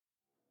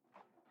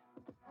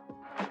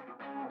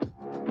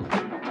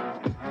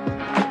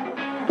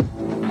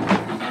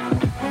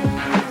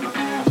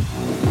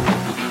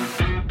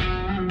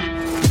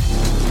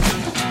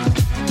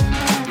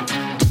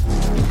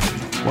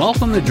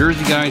Welcome to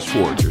Jersey Guys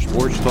Sports, your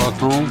sports talk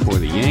home for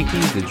the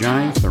Yankees, the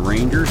Giants, the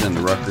Rangers, and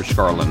the Rutgers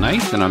Scarlet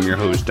Knights, and I'm your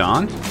host,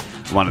 Don.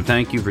 I want to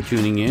thank you for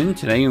tuning in.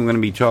 Today I'm going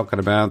to be talking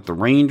about the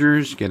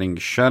Rangers getting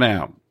shut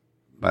out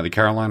by the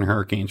Carolina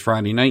Hurricanes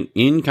Friday night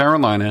in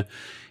Carolina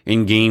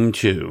in Game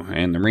 2,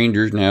 and the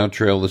Rangers now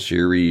trail the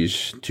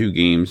series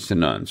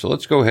 2-0. So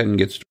let's go ahead and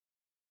get started.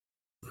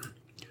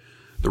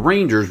 The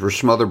Rangers were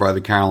smothered by the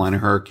Carolina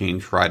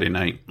Hurricanes Friday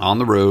night on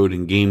the road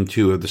in Game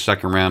 2 of the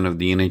second round of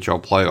the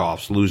NHL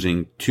playoffs,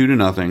 losing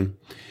 2-0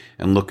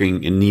 and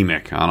looking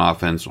anemic on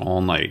offense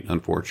all night,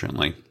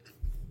 unfortunately.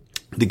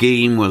 The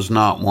game was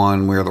not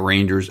one where the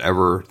Rangers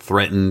ever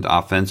threatened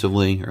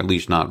offensively, or at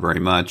least not very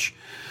much.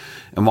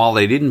 And while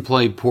they didn't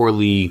play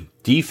poorly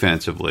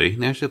defensively,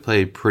 they actually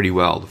played pretty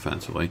well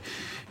defensively,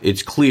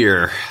 it's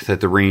clear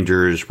that the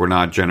Rangers were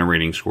not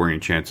generating scoring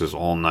chances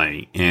all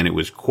night, and it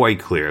was quite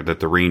clear that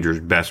the Rangers'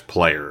 best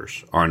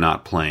players are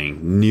not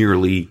playing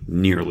nearly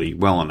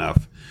well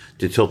enough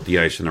to tilt the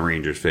ice in the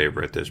Rangers'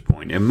 favor at this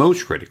point. And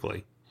most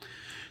critically,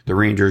 the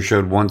Rangers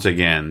showed once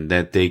again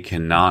that they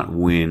cannot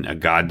win a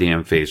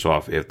goddamn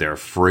face-off if their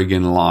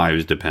friggin'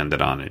 lives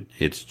depended on it.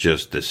 It's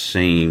just the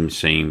same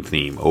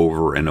theme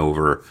over and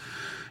over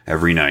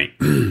every night.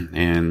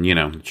 And, you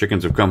know,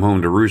 chickens have come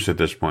home to roost at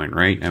this point,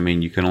 right? I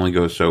mean, you can only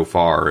go so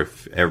far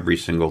if every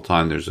single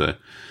time there's a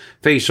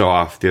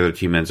face-off, the other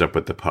team ends up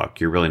with the puck.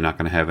 You're really not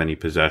going to have any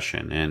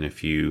possession. And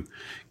if you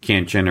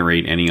can't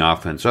generate any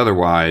offense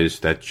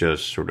otherwise, that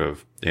just sort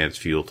of adds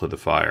fuel to the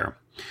fire.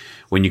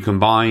 When you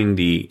combine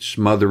the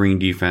smothering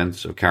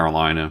defense of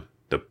Carolina,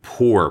 the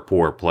poor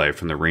play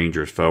from the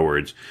Rangers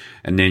forwards,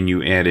 and then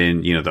you add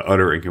in, you know, the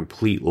utter and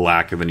complete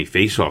lack of any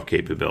face-off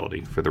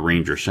capability for the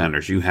Rangers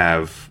centers, you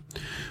have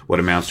what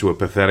amounts to a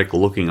pathetic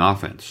looking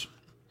offense.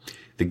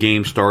 The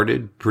game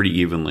started pretty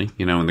evenly,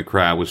 you know, and the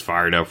crowd was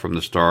fired up from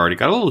the start. It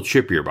got a little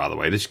chippier, by the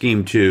way. This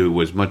Game 2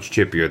 was much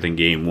chippier than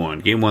Game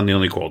 1. Game 1, they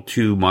only called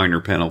 2 minor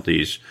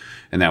penalties,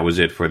 and that was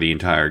it for the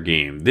entire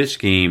game. This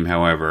game,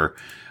 however,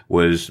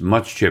 was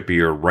much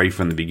chippier right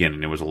from the beginning.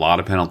 There was a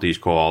lot of penalties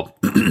called,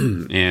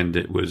 and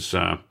it was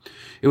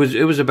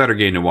a better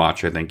game to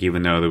watch, I think,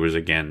 even though there was,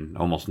 again,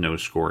 almost no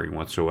scoring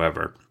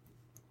whatsoever.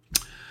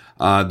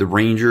 The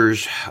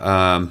Rangers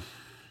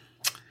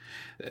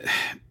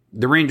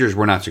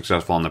were not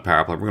successful on the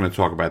power play. We're going to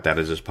talk about that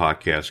as this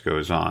podcast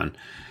goes on.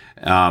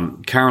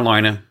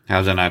 Carolina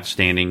has an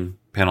outstanding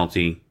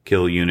penalty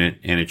kill unit,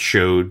 and it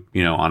showed,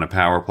 you know, on a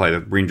power play.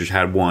 The Rangers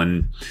had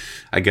one,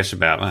 I guess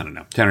about,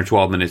 10 or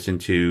 12 minutes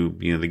into,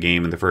 you know, the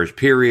game in the first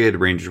period. The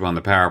Rangers won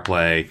the power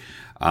play.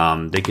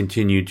 They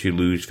continued to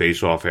lose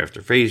face-off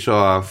after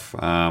face-off,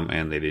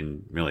 and they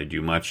didn't really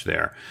do much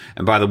there.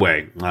 And by the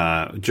way,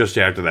 just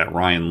after that,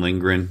 Ryan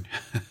Lindgren,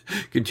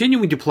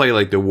 continuing to play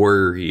like the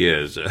warrior he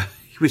is,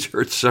 he was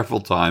hurt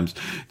several times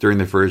during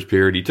the first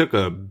period. He took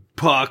a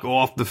puck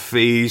off the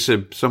face,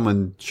 and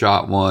someone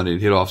shot one,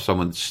 and hit off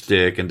someone's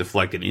stick and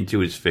deflected into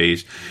his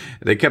face.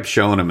 They kept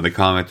showing him, and the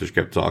commenters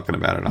kept talking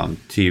about it on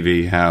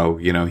TV, how,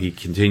 you know, he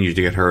continues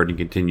to get hurt and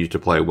continues to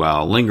play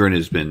well. Lindgren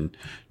has been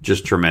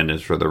just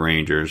tremendous for the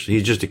Rangers.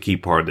 He's just a key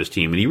part of this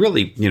team, and he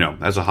really, you know,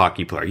 as a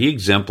hockey player, he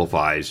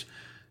exemplifies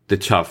the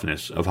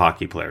toughness of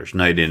hockey players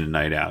night in and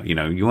night out. You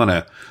know, you want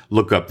to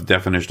look up the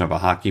definition of a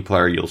hockey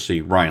player, you'll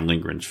see Ryan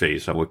Lindgren's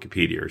face on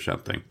Wikipedia or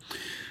something.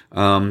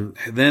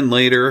 Then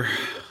later,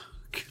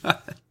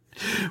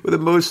 with a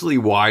mostly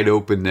wide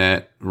open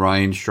net,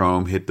 Ryan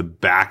Strome hit the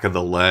back of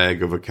the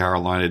leg of a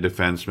Carolina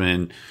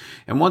defenseman.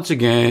 And once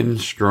again,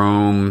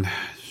 Strome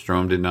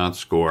did not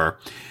score.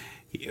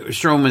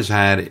 Strome has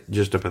had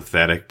just a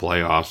pathetic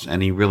playoffs,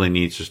 and he really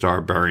needs to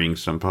start burying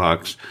some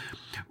pucks.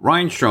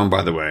 Ryan Strome,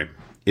 by the way,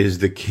 is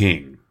the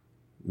king,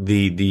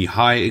 the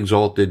high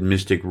exalted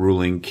mystic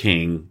ruling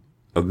king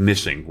of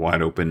missing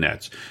wide open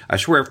nets. I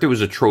swear, if there was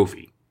a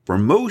trophy for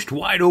most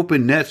wide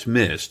open nets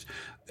missed,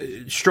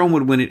 Strome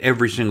would win it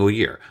every single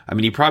year. I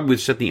mean, he probably would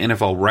set the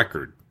NFL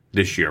record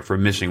this year for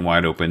missing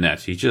wide open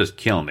nets. He's just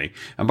killing me.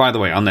 And by the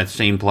way, on that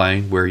same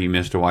play where he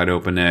missed a wide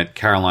open net,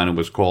 Carolina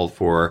was called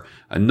for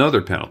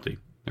another penalty.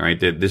 All right,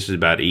 this is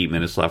about 8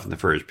 minutes left in the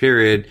first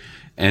period,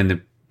 and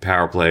the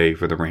power play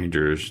for the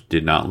Rangers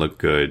did not look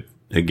good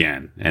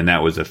again, and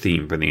that was a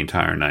theme for the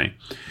entire night.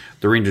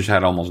 The Rangers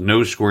had almost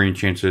no scoring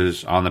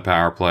chances on the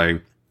power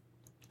play,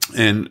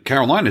 and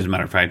Carolina, as a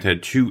matter of fact,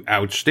 had 2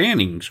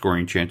 outstanding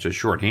scoring chances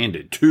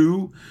shorthanded,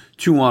 2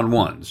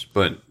 2-on-1s,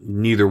 but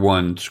neither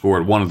one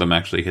scored. One of them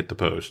actually hit the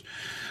post.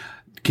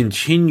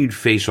 Continued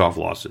face-off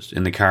losses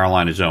in the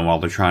Carolina zone while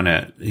they're trying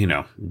to, you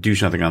know, do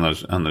something on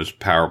those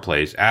power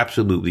plays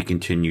absolutely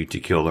continue to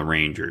kill the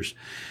Rangers.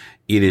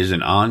 It is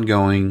an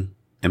ongoing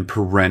and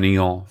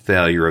perennial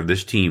failure of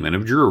this team and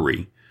of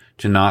Drury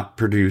to not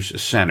produce a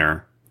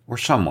center or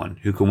someone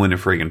who can win a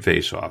friggin'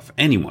 face-off.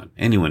 Anyone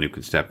who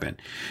can step in.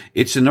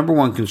 It's the number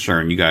one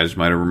concern. You guys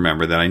might have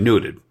remembered that I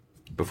noted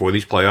before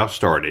these playoffs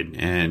started,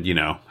 and, you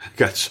know,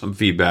 got some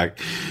feedback,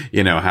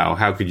 you know,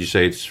 how could you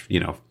say it's, you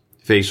know,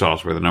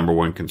 face-offs were the number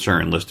one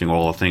concern, listing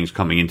all the things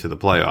coming into the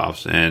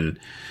playoffs, and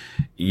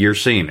you're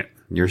seeing it.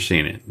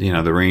 You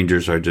know, the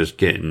Rangers are just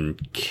getting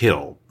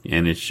killed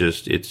And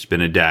it's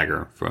been a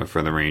dagger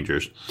for the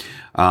Rangers.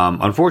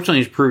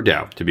 Unfortunately, it's proved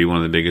out to be one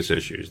of the biggest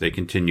issues. They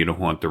continue to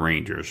haunt the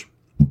Rangers.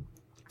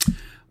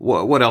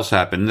 What else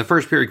happened? In the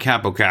first period,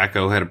 Kaapo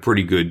Kakko had a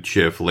pretty good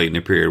shift late in the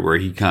period where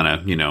he kind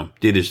of,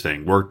 did his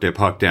thing, worked the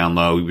puck down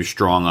low. He was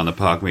strong on the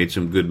puck, made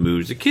some good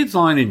moves. The kids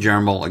line in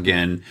general,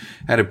 again,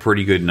 had a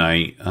pretty good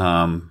night.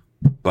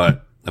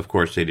 But of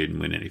course, they didn't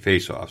win any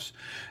faceoffs.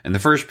 And the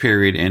first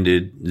period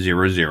ended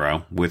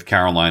 0-0 with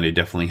Carolina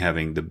definitely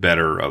having the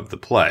better of the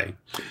play.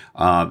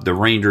 The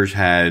Rangers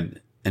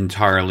had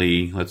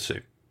entirely,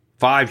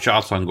 5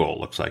 shots on goal,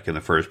 looks like, in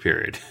the first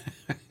period.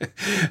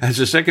 As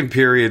the second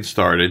period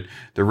started,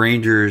 the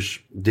Rangers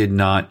did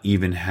not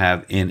even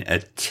have an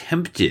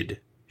attempted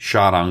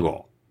shot on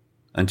goal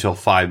until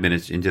 5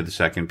 minutes into the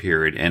second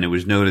period. And it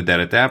was noted that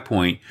at that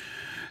point,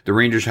 the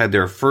Rangers had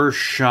their first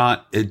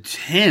shot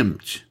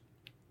attempt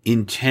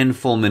in 10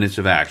 full minutes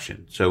of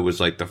action. So it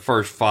was like the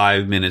first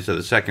 5 minutes of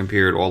the second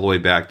period all the way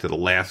back to the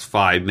last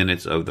 5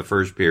 minutes of the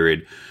first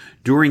period.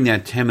 During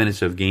that 10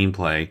 minutes of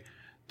gameplay,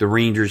 the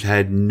Rangers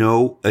had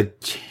no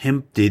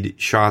attempted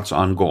shots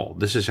on goal.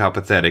 This is how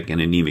pathetic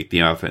and anemic the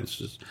offense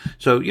is.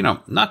 So,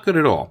 not good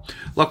at all.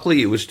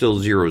 Luckily, it was still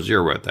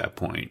 0-0 at that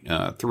point.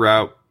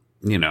 Throughout,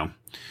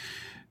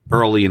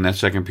 early in that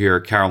second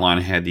period,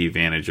 Carolina had the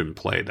advantage in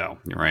play, though,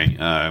 right?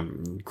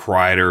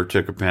 Kreider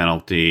took a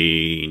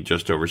penalty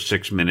just over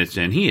 6 minutes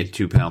in. He had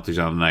 2 penalties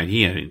on the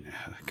night.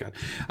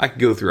 I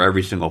could go through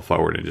every single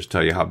forward and just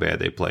tell you how bad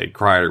they played.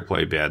 Kreider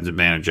played bad.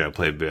 Zibanejad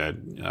played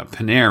bad.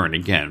 Panarin,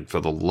 again,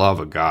 for the love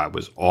of God,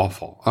 was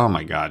awful. Oh,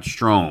 my God.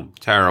 Strome,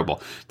 terrible.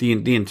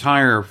 The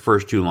entire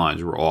first 2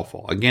 lines were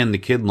awful. Again, the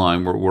kid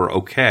line were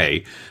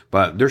okay,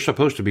 but they're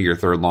supposed to be your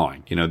third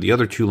line. The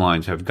other 2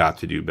 lines have got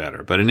to do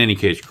better. But in any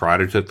case,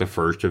 Kreider took the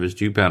first of his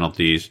 2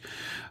 penalties.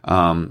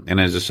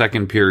 And as the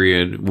second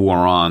period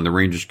wore on, the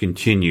Rangers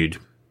continued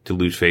to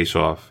lose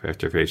face-off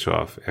after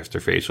face-off after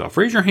face-off.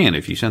 Raise your hand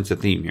if you sense a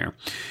theme here.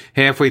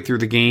 Halfway through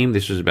the game,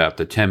 this was about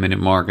the 10-minute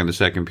mark in the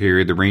second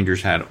period, the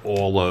Rangers had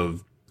all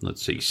of,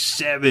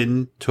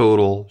 7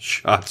 total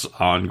shots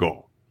on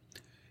goal.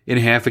 In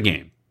half a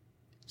game.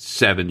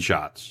 7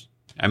 shots.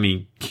 I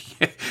mean,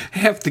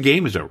 half the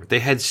game is over. They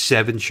had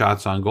 7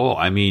 shots on goal.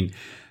 I mean,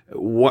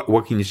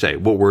 what can you say?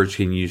 What words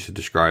can you use to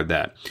describe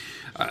that?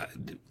 A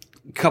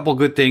couple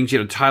good things.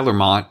 Tyler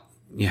Mott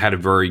had a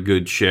very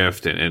good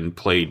shift and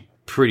played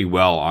pretty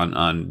well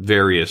on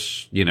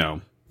various,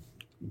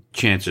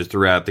 chances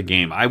throughout the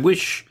game. I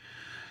wish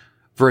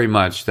very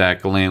much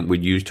that Gallant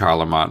would use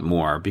Tyler Mott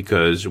more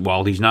because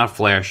while he's not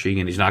flashy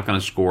and he's not going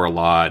to score a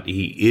lot,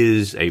 he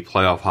is a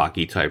playoff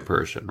hockey type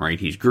person, right?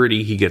 He's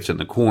gritty. He gets in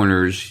the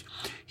corners.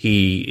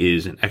 He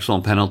is an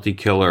excellent penalty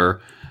killer.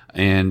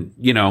 And,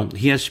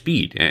 he has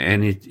speed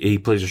and he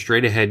plays a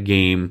straight ahead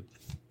game.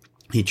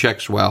 He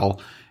checks well.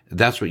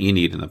 That's what you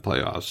need in the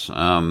playoffs.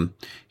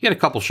 He had a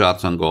couple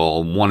shots on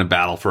goal, won a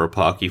battle for a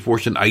puck. He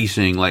forced an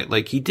icing.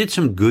 Like he did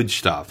some good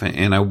stuff.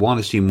 And I want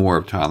to see more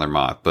of Tyler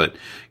Mott. But,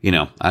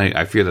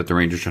 I fear that the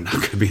Rangers are not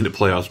going to be in the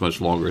playoffs much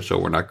longer. So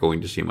we're not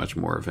going to see much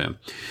more of him.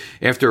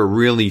 After a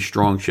really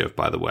strong shift,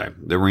 by the way,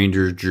 the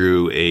Rangers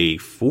drew a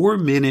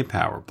 4-minute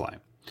power play.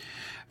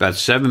 About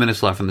 7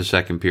 minutes left in the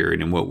second period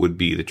in what would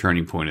be the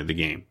turning point of the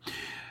game.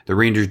 The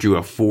Rangers drew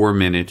a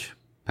 4-minute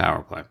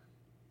power play.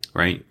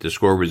 Right? The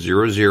score was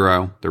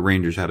 0-0. The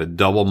Rangers had a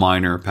double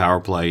minor power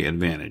play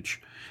advantage.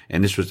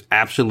 And this was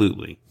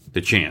absolutely the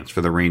chance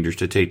for the Rangers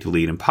to take the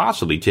lead and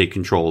possibly take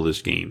control of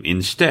this game.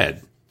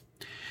 Instead,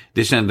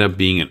 this ended up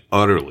being an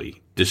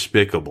utterly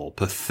despicable,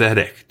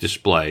 pathetic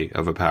display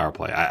of a power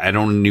play. I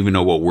don't even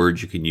know what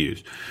words you can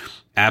use.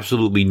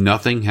 Absolutely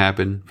nothing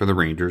happened for the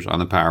Rangers on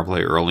the power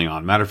play early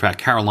on. Matter of fact,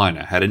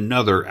 Carolina had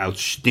another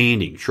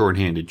outstanding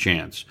shorthanded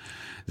chance.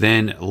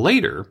 Then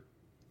later,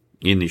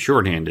 in the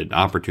shorthanded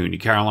opportunity,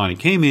 Carolina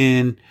came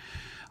in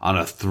on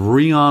a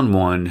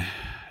 3-on-1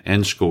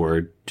 and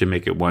scored to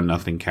make it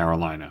 1-0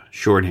 Carolina,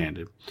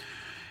 shorthanded.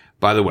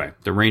 By the way,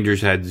 the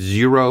Rangers had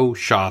 0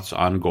 shots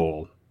on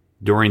goal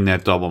during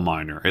that double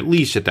minor, at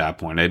least at that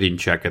point. I didn't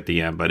check at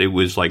the end, but it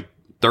was like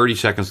 30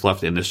 seconds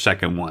left in the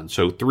second one.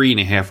 So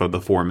 3.5 of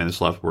the 4 minutes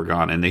left were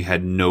gone, and they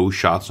had no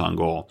shots on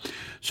goal.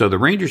 So the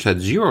Rangers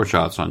had 0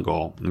 shots on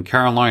goal, and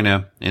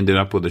Carolina ended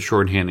up with a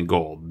shorthanded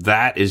goal.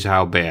 That is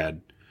how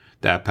bad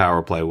that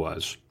power play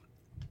was.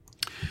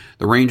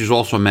 The Rangers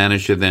also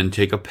managed to then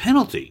take a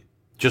penalty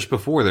just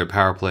before their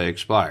power play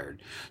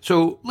expired.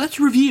 So let's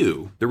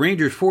review the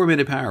Rangers'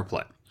 4-minute power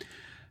play.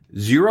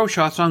 0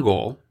 shots on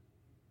goal.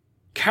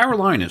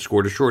 Carolina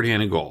scored a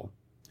shorthanded goal.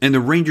 And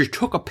the Rangers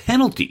took a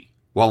penalty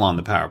while on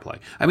the power play.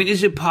 I mean,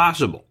 is it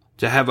possible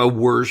to have a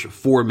worse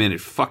 4-minute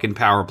fucking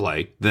power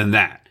play than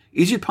that?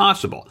 Is it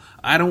possible?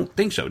 I don't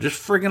think so. Just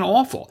friggin'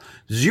 awful.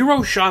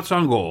 0 shots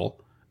on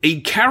goal.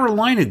 A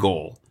Carolina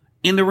goal.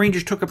 And the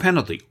Rangers took a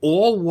penalty,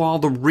 all while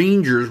the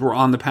Rangers were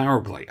on the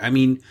power play. I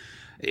mean,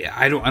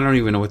 I don't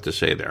even know what to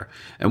say there.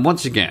 And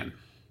once again,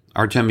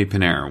 Artemi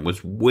Panarin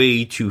was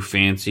way too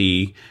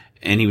fancy,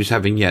 and he was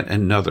having yet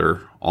another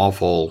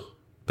awful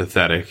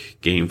pathetic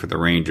game for the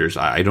Rangers.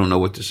 I don't know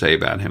what to say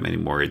about him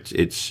anymore.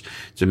 It's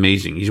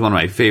amazing. He's one of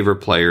my favorite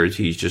players.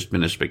 He's just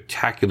been a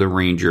spectacular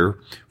Ranger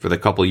for the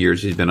couple of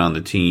years he's been on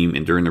the team,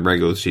 and during the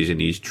regular season,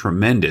 he's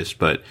tremendous.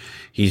 But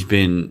he's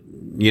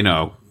been,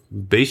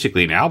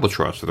 basically an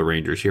albatross for the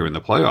Rangers here in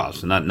the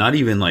playoffs. Not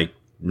even like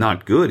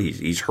not good.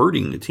 He's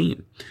hurting the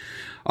team.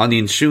 On the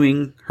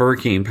ensuing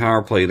Hurricane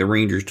power play, the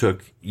Rangers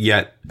took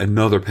yet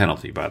another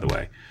penalty, by the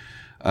way.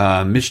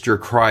 Mr.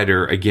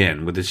 Kreider,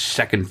 again, with his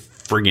second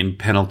friggin'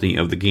 penalty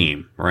of the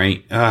game,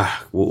 right?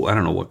 Well, I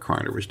don't know what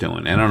Kreider was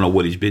doing. I don't know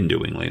what he's been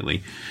doing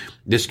lately.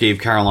 This gave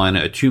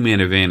Carolina a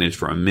 2-man advantage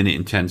for 1 minute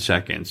and 10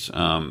 seconds.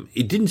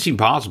 It didn't seem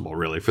possible,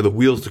 really, for the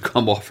wheels to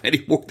come off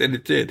any more than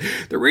it did.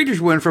 The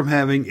Rangers went from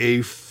having a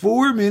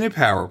 4-minute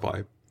power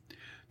play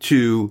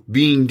to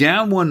being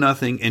down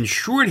 1-0 and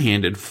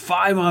shorthanded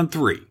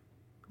 5-on-3.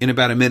 In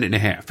about 1.5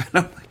 minutes.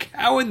 And I'm like,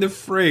 how in the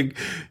frig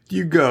do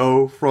you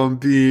go from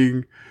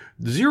being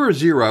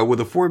 0-0 with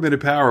a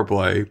 4-minute power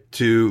play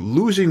to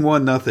losing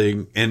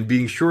 1-0 and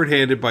being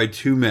shorthanded by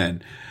 2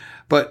 men?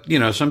 But,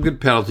 some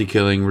good penalty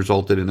killing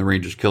resulted in the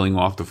Rangers killing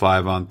off the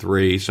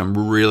 5-on-3,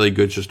 some really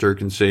good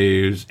Shesterkin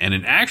saves, and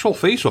an actual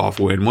face-off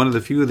win, one of the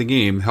few of the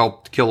game,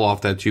 helped kill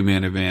off that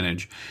 2-man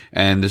advantage.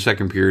 And the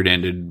second period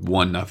ended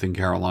 1-0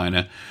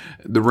 Carolina.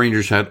 The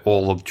Rangers had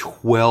all of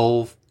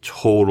 12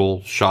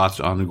 total shots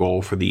on the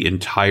goal for the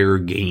entire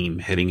game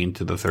heading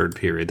into the third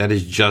period. That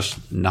is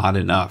just not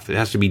enough. It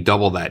has to be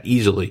double that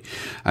easily.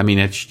 I mean,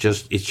 it's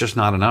just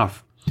not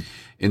enough.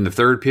 In the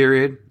third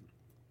period,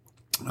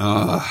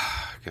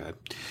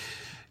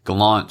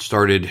 Gallant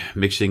started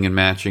mixing and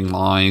matching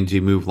lines. He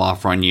moved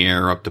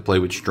Lafreniere up to play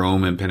with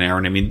Strome and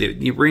Panarin. I mean,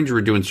 the Rangers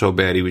were doing so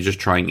bad, he was just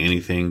trying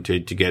anything to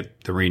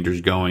get the Rangers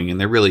going, and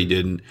they really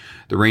didn't.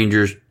 The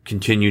Rangers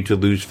continued to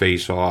lose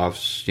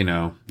face-offs.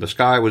 The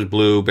sky was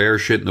blue, bear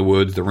shit in the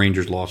woods. The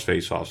Rangers lost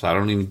face-offs. I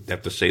don't even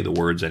have to say the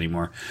words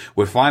anymore.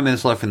 With 5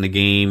 minutes left in the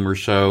game or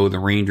so, the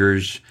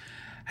Rangers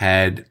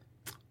had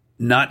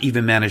not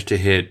even managed to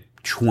hit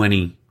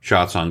 20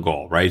 shots on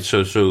goal, right?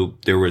 So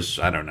there was,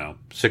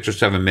 6 or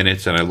 7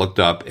 minutes, and I looked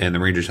up, and the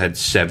Rangers had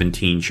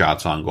 17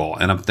 shots on goal.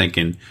 And I'm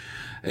thinking,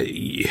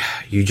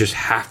 you just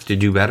have to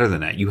do better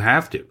than that. You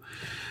have to.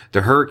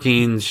 The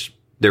Hurricanes,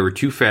 they were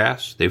too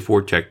fast. They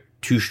forechecked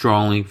too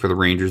strongly for the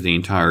Rangers the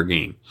entire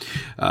game.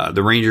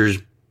 The Rangers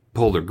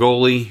pulled their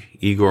goalie.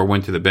 Igor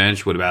went to the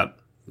bench with about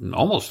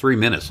almost 3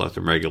 minutes left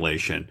in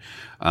regulation.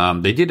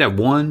 They did have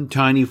one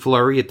tiny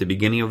flurry at the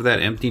beginning of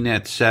that empty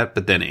net set,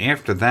 but then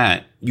after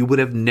that, you would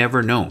have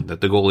never known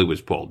that the goalie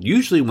was pulled.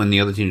 Usually when the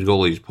other team's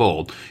goalie is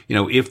pulled,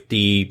 if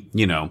the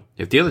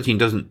other team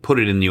doesn't put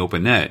it in the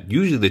open net,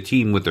 usually the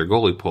team with their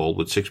goalie pulled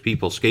with 6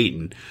 people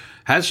skating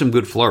has some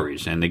good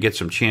flurries and they get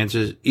some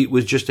chances. It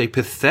was just a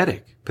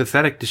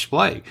pathetic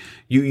display.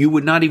 You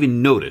would not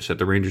even notice that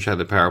the Rangers had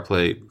the power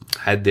play,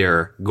 had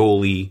their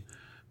goalie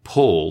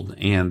pulled,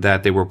 and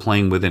that they were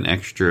playing with an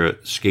extra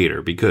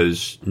skater,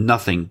 because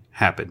nothing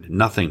happened.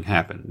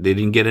 They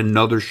didn't get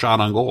another shot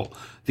on goal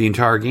the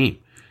entire game.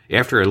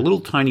 After a little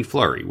tiny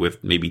flurry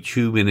with maybe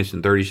 2 minutes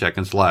and 30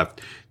 seconds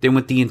left, they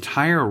went the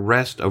entire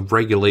rest of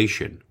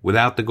regulation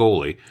without the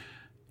goalie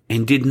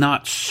and did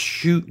not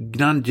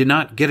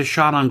get a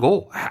shot on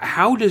goal.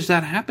 How does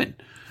that happen?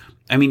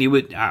 I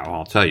mean,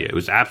 I'll tell you, it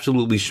was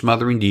absolutely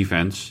smothering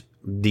defense,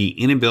 the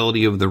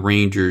inability of the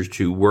Rangers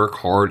to work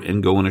hard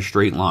and go in a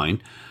straight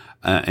line,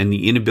 and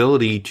the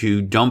inability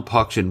to dump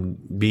pucks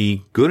and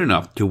be good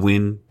enough to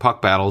win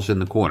puck battles in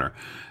the corner.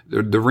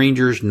 The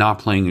Rangers not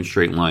playing in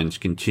straight lines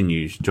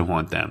continues to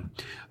haunt them.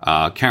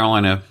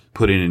 Carolina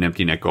put in an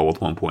empty net goal with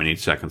 1.8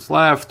 seconds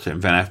left,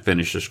 and that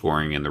finished the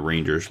scoring, and the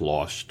Rangers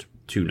lost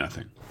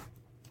 2-0.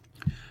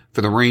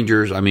 For the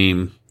Rangers, I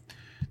mean,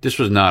 this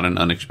was not an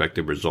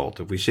unexpected result.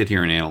 If we sit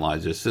here and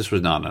analyze this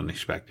was not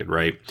unexpected,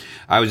 right?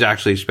 I was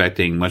actually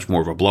expecting much more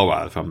of a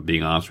blowout, if I'm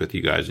being honest with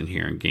you guys, in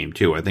here in Game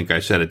 2. I think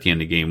I said at the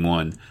end of Game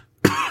 1,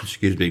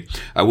 excuse me,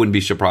 I wouldn't be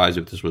surprised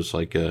if this was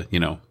like a,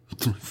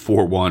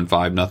 4-1,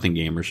 5-0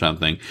 game or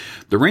something.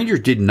 The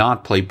Rangers did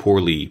not play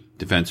poorly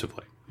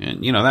defensively,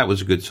 and, that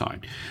was a good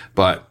sign.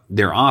 But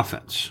their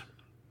offense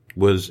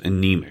was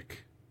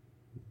anemic,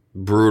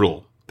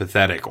 brutal,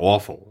 pathetic,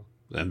 awful.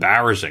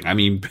 Embarrassing. I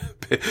mean,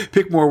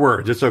 pick more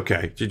words. It's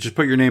okay. Just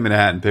put your name in a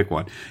hat and pick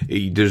one.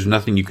 There's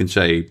nothing you can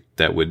say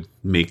that would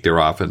make their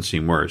offense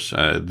seem worse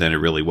than it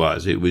really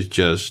was. It was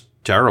just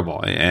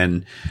terrible.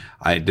 And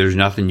there's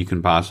nothing you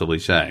can possibly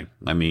say.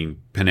 I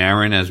mean,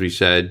 Panarin, as we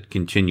said,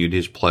 continued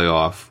his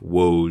playoff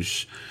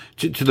woes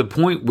to the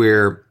point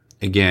where,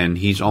 again,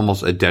 he's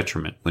almost a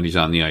detriment when he's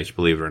on the ice,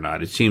 believe it or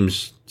not. It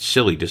seems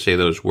silly to say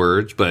those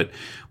words, but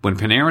when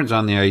Panarin's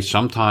on the ice,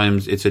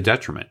 sometimes it's a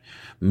detriment.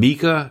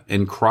 Mika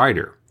and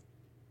Kreider,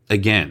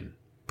 again,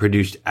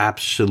 produced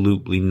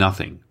absolutely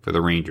nothing for the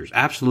Rangers.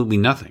 Absolutely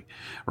nothing,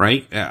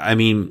 right? I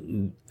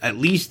mean, at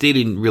least they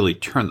didn't really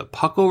turn the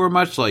puck over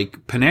much.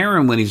 Like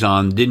Panarin, when he's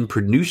on, didn't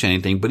produce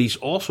anything, but he's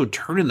also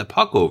turning the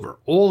puck over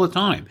all the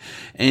time.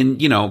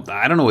 And,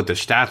 I don't know what the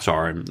stats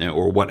are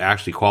or what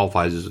actually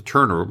qualifies as a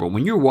turnover, but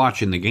when you're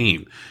watching the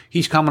game,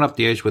 he's coming up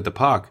the ice with the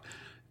puck.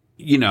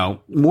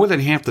 more than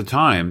half the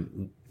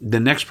time, the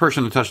next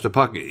person to touch the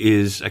puck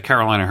is a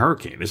Carolina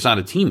Hurricane. It's not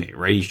a teammate,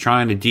 right? He's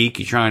trying to deke,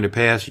 he's trying to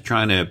pass, he's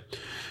trying to,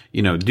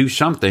 do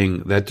something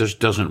that just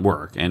doesn't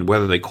work. And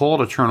whether they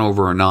call it a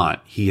turnover or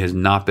not, he has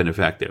not been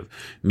effective.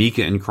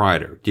 Mika and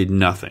Kreider did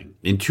nothing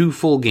in 2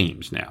 full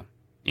games now.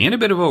 And a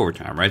bit of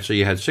overtime, right? So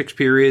you had 6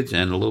 periods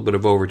and a little bit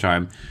of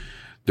overtime.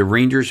 The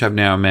Rangers have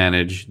now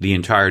managed the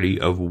entirety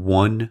of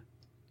 1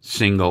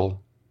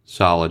 single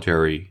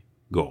solitary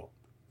goal.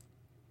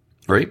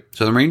 Right?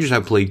 So the Rangers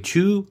have played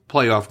 2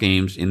 playoff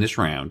games in this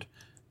round,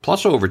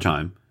 plus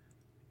overtime,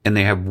 and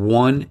they have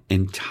 1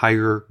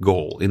 entire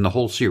goal in the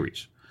whole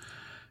series.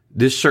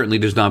 This certainly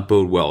does not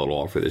bode well at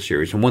all for this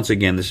series. And once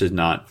again, this is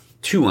not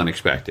too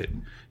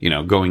unexpected,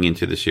 going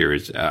into the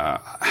series.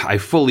 I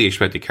fully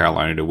expected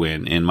Carolina to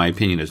win, and my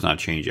opinion has not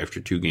changed after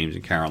 2 games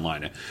in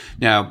Carolina.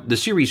 Now, the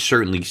series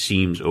certainly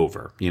seems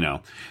over.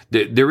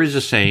 There is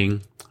a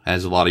saying,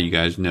 as a lot of you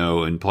guys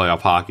know, in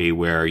playoff hockey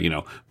where,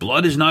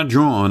 blood is not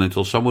drawn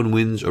until someone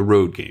wins a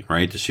road game,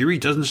 right? The series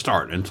doesn't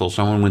start until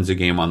someone wins a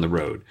game on the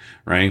road,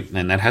 right?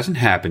 And that hasn't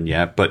happened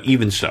yet, but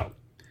even so,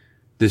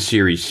 this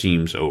series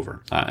seems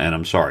over. And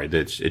I'm sorry,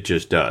 it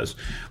just does.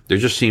 There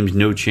just seems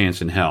no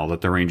chance in hell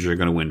that the Rangers are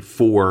going to win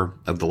 4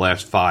 of the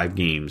last 5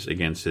 games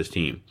against this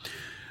team.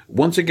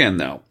 Once again,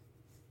 though,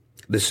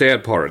 the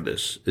sad part of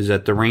this is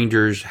that the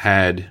Rangers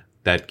had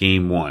that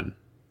game 1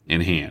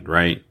 in hand,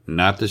 right?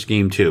 Not this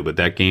game 2, but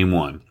that game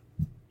 1.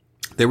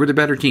 They were the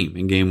better team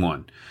in game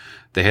 1.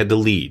 They had the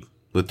lead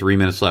with 3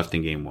 minutes left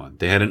in game 1.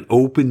 They had an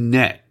open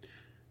net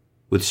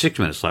with 6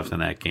 minutes left in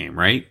that game,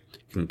 right?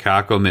 Can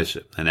Kakko miss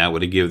it? And that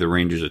would have given the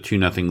Rangers a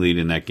 2-0 lead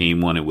in that game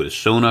 1. It would have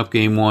sewn up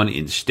game 1.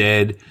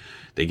 Instead,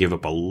 they give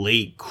up a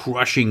late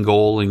crushing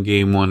goal in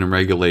game 1 in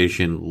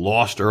regulation,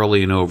 lost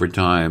early in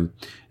overtime,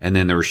 and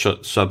then they were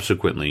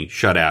subsequently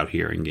shut out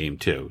here in game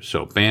 2.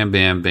 So bam,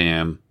 bam,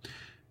 bam.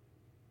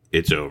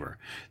 It's over.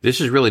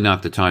 This is really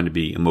not the time to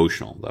be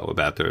emotional, though,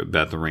 about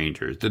the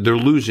Rangers. They're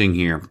losing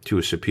here to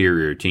a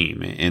superior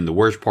team. And the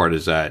worst part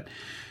is that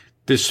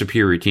this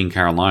superior team,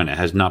 Carolina,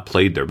 has not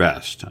played their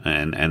best.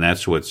 And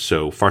that's what's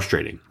so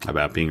frustrating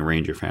about being a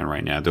Ranger fan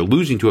right now. They're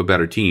losing to a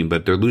better team,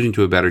 but they're losing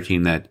to a better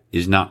team that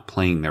is not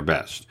playing their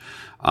best.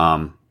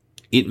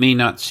 It may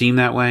not seem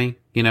that way,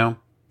 that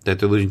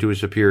they're losing to a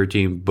superior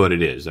team, but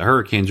it is. The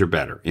Hurricanes are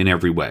better in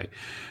every way.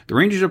 The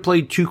Rangers have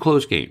played 2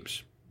 close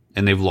games.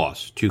 And they've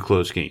lost 2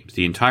 close games.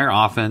 The entire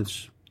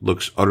offense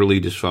looks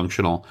utterly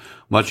dysfunctional,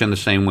 much in the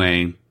same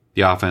way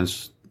the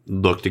offense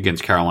looked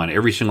against Carolina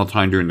every single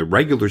time during the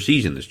regular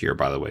season this year,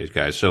 by the way,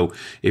 guys. So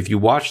if you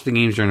watch the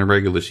games during the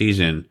regular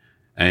season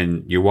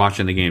and you're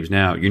watching the games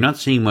now, you're not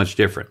seeing much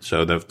different.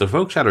 So the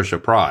folks that are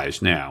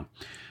surprised now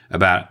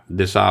about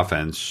this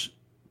offense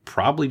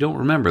probably don't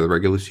remember the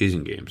regular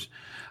season games.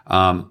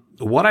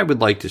 What I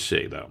would like to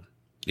see, though,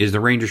 is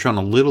the Rangers showing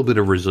a little bit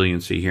of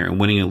resiliency here and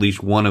winning at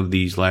least one of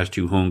these last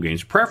 2 home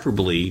games,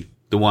 preferably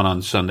the one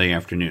on Sunday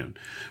afternoon,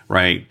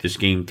 right? This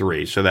game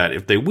 3, so that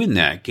if they win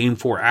that, game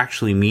 4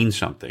 actually means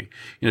something.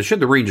 Should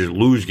the Rangers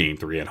lose game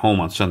 3 at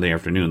home on Sunday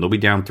afternoon, they'll be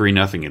down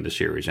 3-0 in the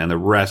series, and the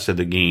rest of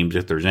the games,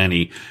 if there's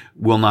any,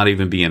 will not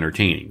even be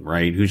entertaining,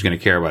 right? Who's going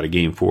to care about a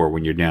game 4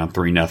 when you're down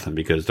 3-0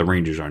 because the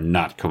Rangers are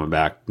not coming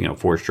back,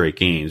 4 straight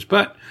games.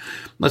 But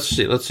let's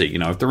see.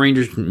 If the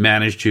Rangers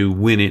manage to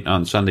win it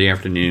on Sunday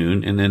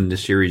afternoon, and then the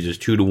series is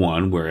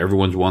 2-1, where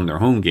everyone's won their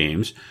home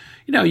games,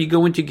 you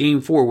go into game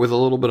 4 with a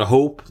little bit of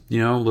hope, a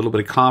little bit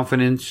of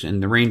confidence,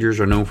 and the Rangers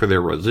are known for their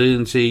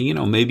resiliency.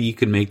 Maybe you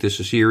can make this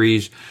a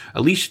series.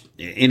 At least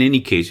in any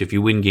case, if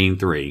you win game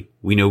 3,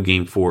 we know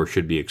game 4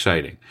 should be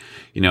exciting.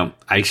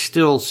 I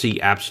still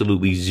see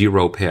absolutely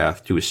zero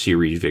path to a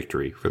series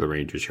victory for the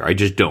Rangers here. I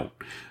just don't.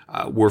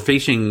 We're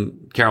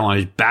facing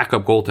Carolina's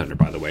backup goaltender,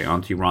 by the way,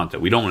 Antti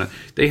Raanta.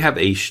 They have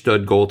a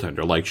stud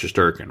goaltender like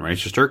Shesterkin, right?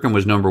 Shesterkin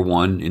was number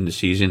 1 in the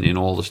season in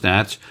all the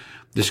stats.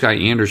 This guy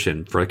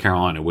Anderson for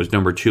Carolina was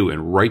number 2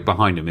 and right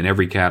behind him in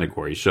every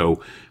category.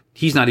 So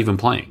he's not even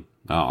playing.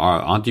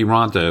 Antti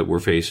Raanta we're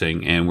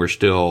facing, and we're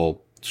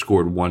still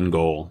scored 1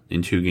 goal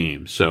in 2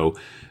 games. So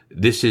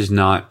this is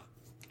not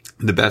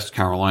the best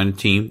Carolina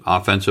team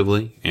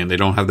offensively, and they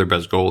don't have their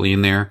best goalie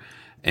in there.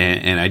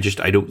 And I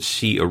don't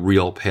see a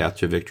real path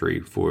to victory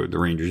for the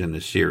Rangers in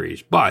this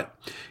series. But,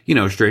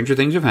 stranger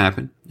things have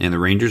happened, and the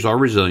Rangers are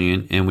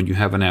resilient. And when you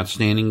have an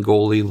outstanding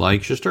goalie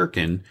like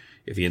Shesterkin,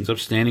 if he ends up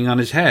standing on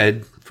his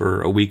head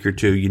for a week or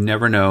 2, you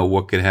never know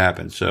what could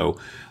happen. So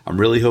I'm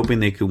really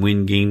hoping they could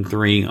win game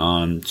 3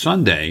 on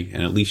Sunday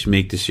and at least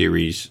make the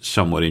series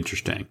somewhat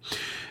interesting.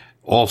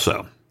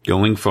 Also,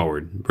 going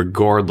forward,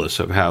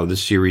 regardless of how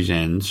this series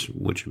ends,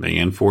 which may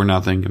end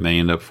 4-0, it may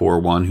end up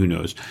 4-1, who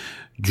knows,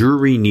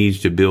 Drury needs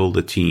to build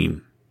a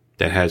team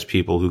that has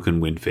people who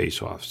can win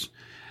faceoffs.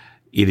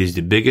 It is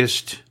the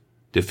biggest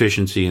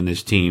deficiency in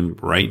this team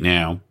right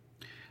now,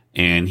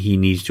 and he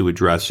needs to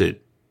address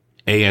it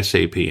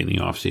ASAP in the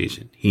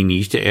offseason. He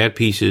needs to add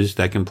pieces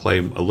that can play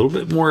a little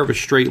bit more of a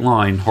straight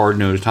line,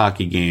 hard-nosed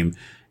hockey game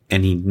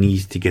and he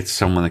needs to get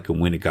someone that can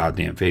win a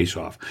goddamn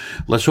face-off.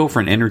 Let's hope for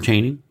an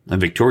entertaining and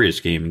victorious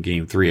game in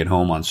Game 3 at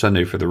home on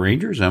Sunday for the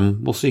Rangers,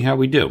 and we'll see how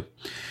we do.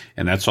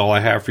 And that's all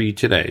I have for you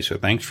today. So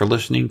thanks for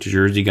listening to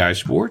Jersey Guy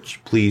Sports.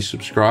 Please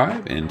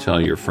subscribe and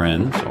tell your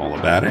friends all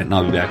about it. And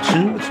I'll be back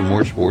soon with some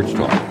more sports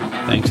talk.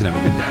 Thanks and have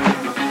a good day.